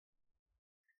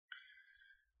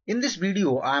In this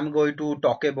video, I'm going to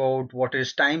talk about what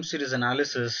is time series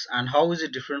analysis and how is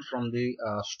it different from the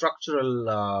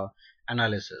structural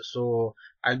analysis. So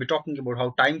I'll be talking about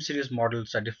how time series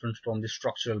models are different from the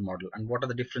structural model and what are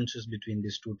the differences between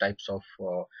these two types of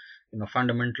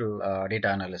fundamental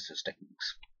data analysis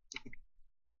techniques.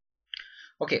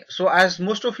 Okay, so as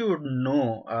most of you would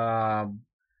know,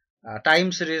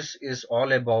 time series is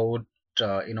all about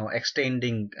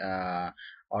extending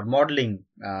or modeling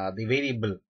the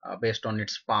variable based on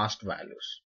its past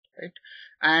values, right?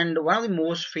 And one of the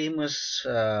most famous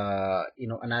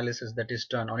analysis that is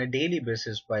done on a daily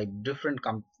basis by different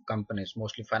companies,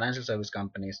 mostly financial service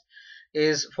companies,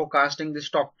 is forecasting the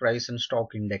stock price and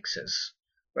stock indexes,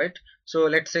 right? So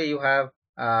let's say you have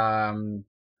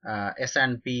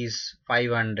S&P's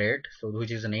 500, so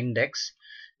which is an index.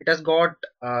 It has got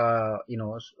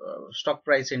stock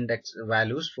price index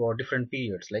values for different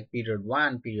periods like period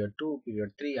 1, period 2,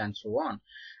 period 3, and so on.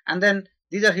 And then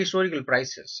these are historical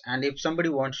prices, and if somebody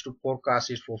wants to forecast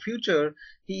it for future,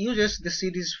 he uses this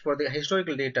series for the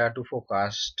historical data to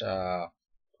forecast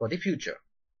for the future.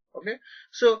 Okay,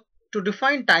 so to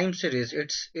define time series,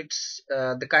 it's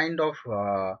the kind of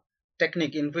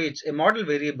technique in which a model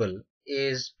variable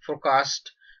is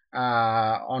forecast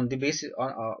on the basis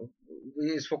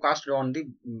is forecasted on the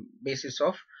basis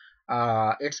of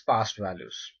its past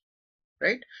values,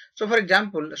 right? So for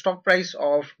example, stock price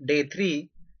of day 3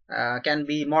 can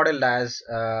be modeled as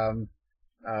sum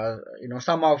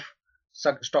of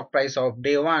stock price of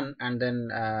day 1 and then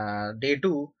day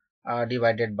 2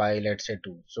 divided by, let's say,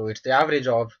 2. So it's the average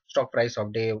of stock price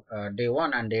of day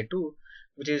 1 and day 2,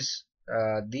 which is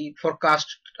the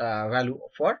forecast value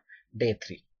for day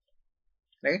 3,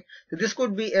 right? So this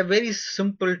could be a very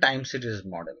simple time series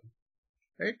model,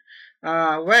 right?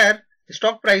 Where the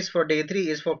stock price for day 3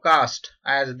 is forecast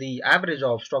as the average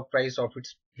of stock price of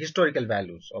its historical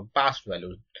values or past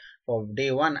values for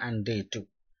day 1 and day 2,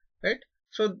 right?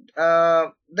 So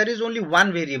there is only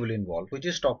one variable involved, which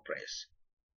is stock price,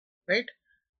 right?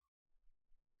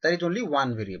 There is only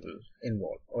one variable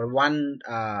involved, or one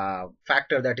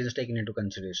factor that is taken into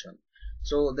consideration.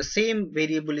 So the same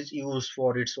variable is used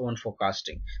for its own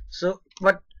forecasting. So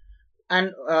but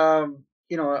and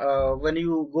when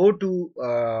you go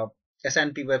to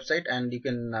S&P website, and you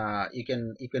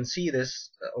can see this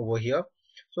over here.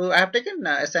 So I have taken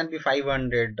S&P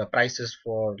 500 prices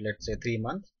for, let's say, 3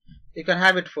 months. You can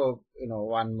have it for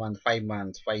 1 month, 5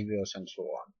 months, 5 years, and so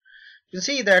on. You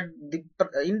see that the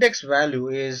index value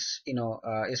is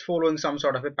following some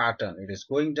sort of a pattern. It is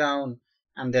going down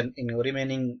and then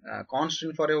remaining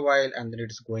constant for a while, and then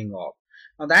it is going up.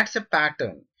 Now that's a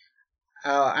pattern.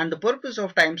 And the purpose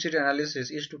of time series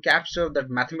analysis is to capture that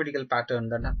mathematical pattern,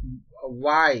 that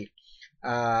why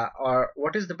or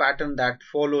what is the pattern that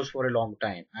follows for a long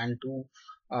time, and to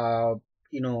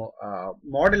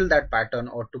model that pattern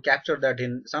or to capture that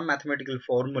in some mathematical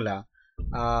formula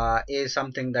is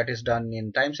something that is done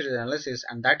in time series analysis,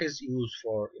 and that is used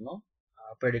for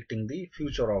predicting the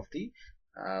future of the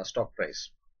stock price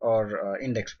or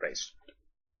index price.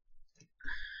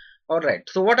 Alright,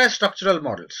 so what are structural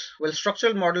models? Well,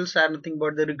 structural models are nothing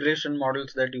but the regression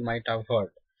models that you might have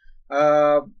heard.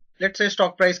 Let's say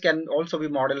stock price can also be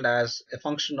modeled as a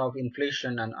function of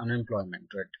inflation and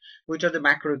unemployment, right? Which are the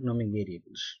macroeconomic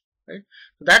variables, right?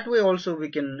 That way also we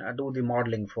can do the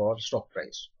modeling for stock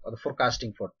price or the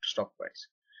forecasting for stock price.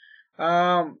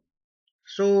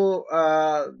 So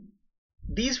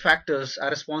these factors are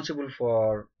responsible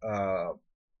for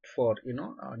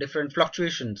different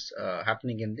fluctuations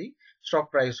happening in the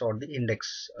stock price or the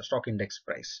index stock index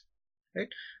price, right?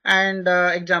 And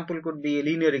example could be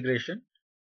linear regression,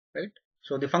 right?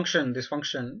 So this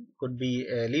function could be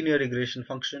a linear regression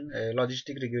function, a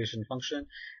logistic regression function,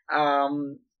 or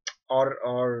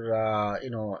a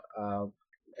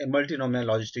multinomial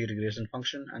logistic regression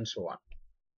function, and so on.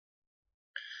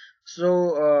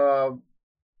 So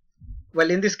well,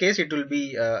 in this case it will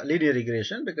be linear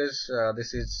regression, because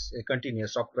this is a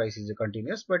continuous, stock price is a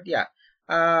continuous. But yeah,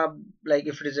 like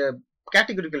if it is a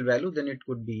categorical value, then it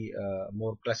could be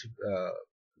more classic,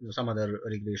 some other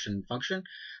regression function.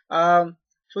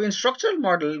 So in structural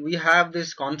model we have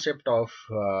this concept of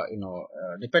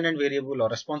dependent variable or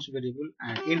responsive variable,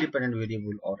 and independent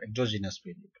variable or exogenous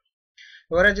variable.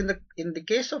 Whereas in the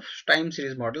case of time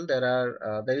series model,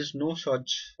 there is no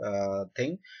such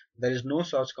thing. There is no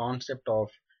such concept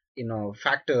of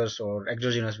factors or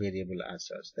exogenous variable as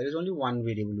such. There is only one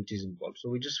variable which is involved. So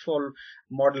we just follow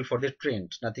model for the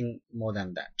trend, nothing more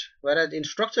than that. Whereas in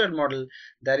structured model,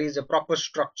 there is a proper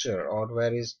structure, or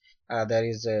there is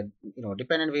a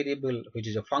dependent variable which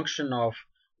is a function of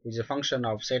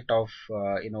set of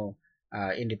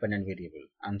independent variable,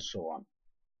 and so on.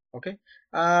 Okay.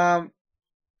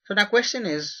 So now question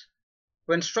is,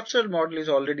 when structural model is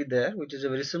already there, which is a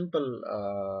very simple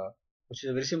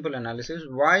analysis,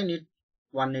 why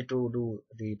one need to do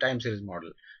the time series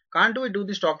model? Can't we do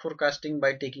the stock forecasting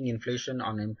by taking inflation,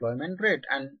 unemployment rate,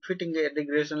 and fitting a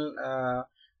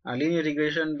linear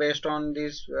regression based on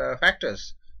these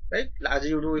factors, right? As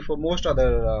you do for most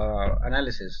other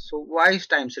analysis. So why is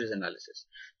time series analysis?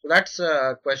 So that's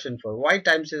a question for why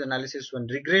time series analysis when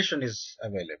regression is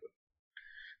available.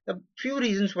 The few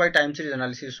reasons why time series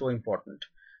analysis is so important.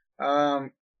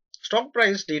 Um, Stock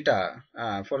price data,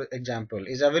 for example,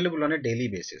 is available on a daily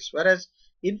basis, whereas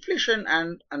inflation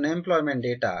and unemployment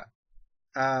data,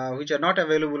 which are not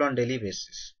available on daily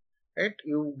basis, right?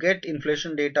 You get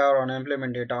inflation data or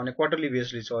unemployment data on a quarterly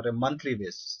basis or a monthly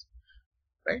basis,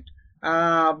 right?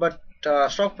 But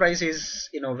stock price is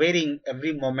varying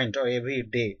every moment or every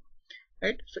day,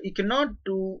 right? So you cannot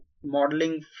do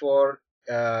modeling for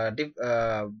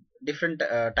different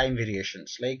time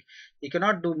variations. Like you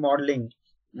cannot do modeling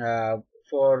uh,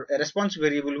 for a response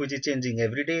variable which is changing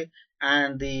every day,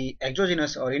 and the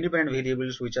exogenous or independent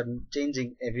variables which are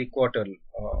changing every quarter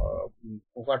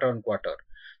on quarter.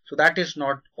 So that is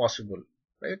not possible,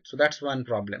 right? So that's one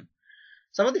problem.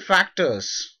 Some of the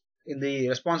factors in the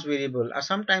response variable are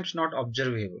sometimes not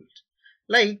observable,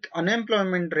 like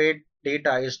unemployment rate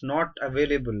data is not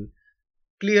available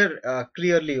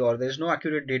clearly, or there is no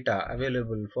accurate data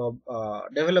available for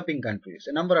developing countries,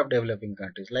 a number of developing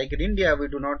countries. Like in India, we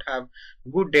do not have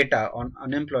good data on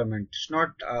unemployment. It's not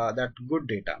that good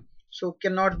data. So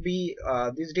cannot be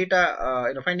these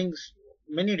data, findings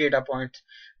many data points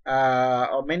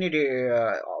or many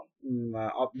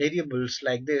variables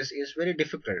like this is very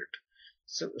difficult.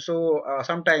 So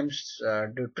sometimes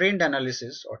the trained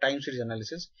analysis or time series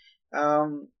analysis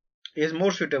um, is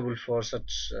more suitable for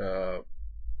such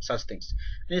things.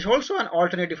 And it's also an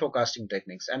alternative forecasting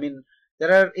techniques. I mean,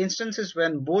 there are instances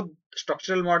when both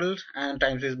structural models and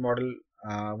time series model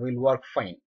will work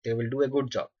fine. They will do a good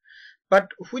job. But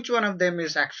which one of them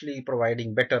is actually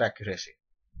providing better accuracy,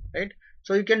 right?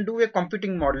 So you can do a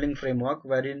computing modeling framework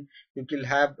wherein you will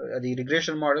have the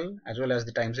regression model as well as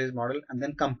the time series model, and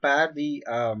then compare the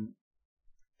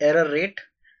error rate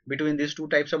between these two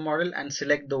types of model and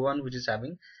select the one which is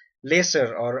having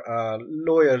lesser or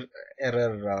lower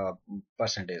error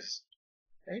percentage,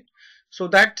 right? So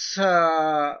that's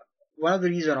one of the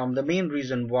reason, or the main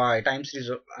reason why time series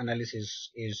analysis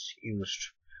is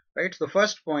used, right? So the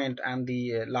first point and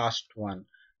the last one,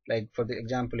 like for the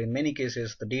example, in many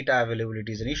cases the data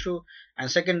availability is an issue, and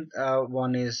second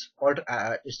one is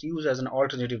used as an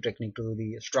alternative technique to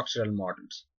the structural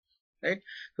models, right?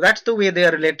 So that's the way they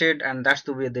are related, and that's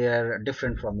the way they are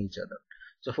different from each other.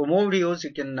 So for more videos,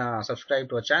 you can subscribe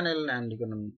to our channel, and you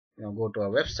can go to our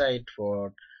website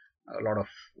for a lot of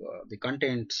the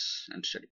contents and study.